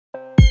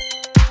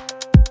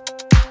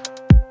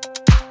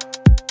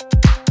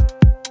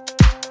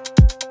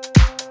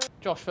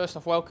Josh, first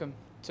off, welcome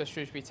to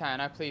Shrewsbury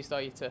Town. How pleased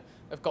are you to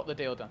have got the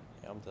deal done?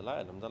 Yeah, I'm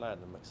delighted.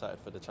 I'm excited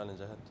for the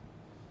challenge ahead.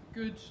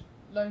 Good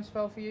loan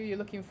spell for you. You're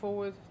looking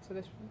forward to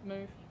this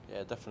move?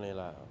 Yeah,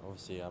 definitely.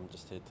 Obviously, I'm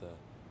just here to,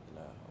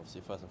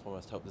 obviously first and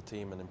foremost help the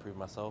team and improve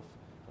myself.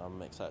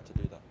 I'm excited to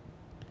do that.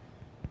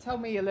 Tell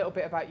me a little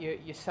bit about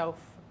yourself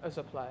as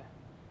a player.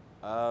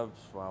 Well,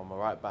 I'm a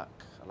right back.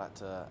 I like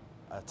to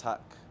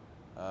attack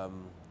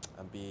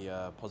and be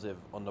positive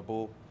on the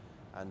ball.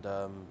 And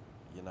I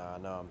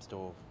know I'm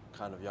still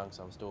kind of young,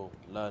 so I'm still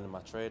learning my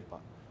trade. But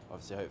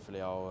obviously,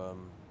 hopefully, I'll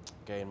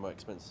gain more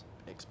experience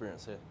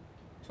here.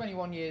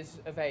 21 years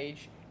of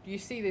age. Do you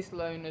see this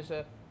loan as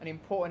an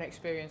important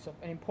experience,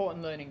 an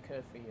important learning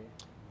curve for you?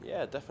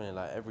 Yeah, definitely.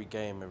 Like every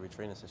game, every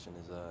training session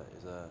is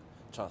a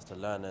chance to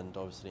learn and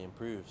obviously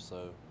improve.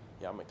 So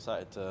yeah, I'm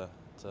excited for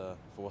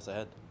what's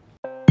ahead.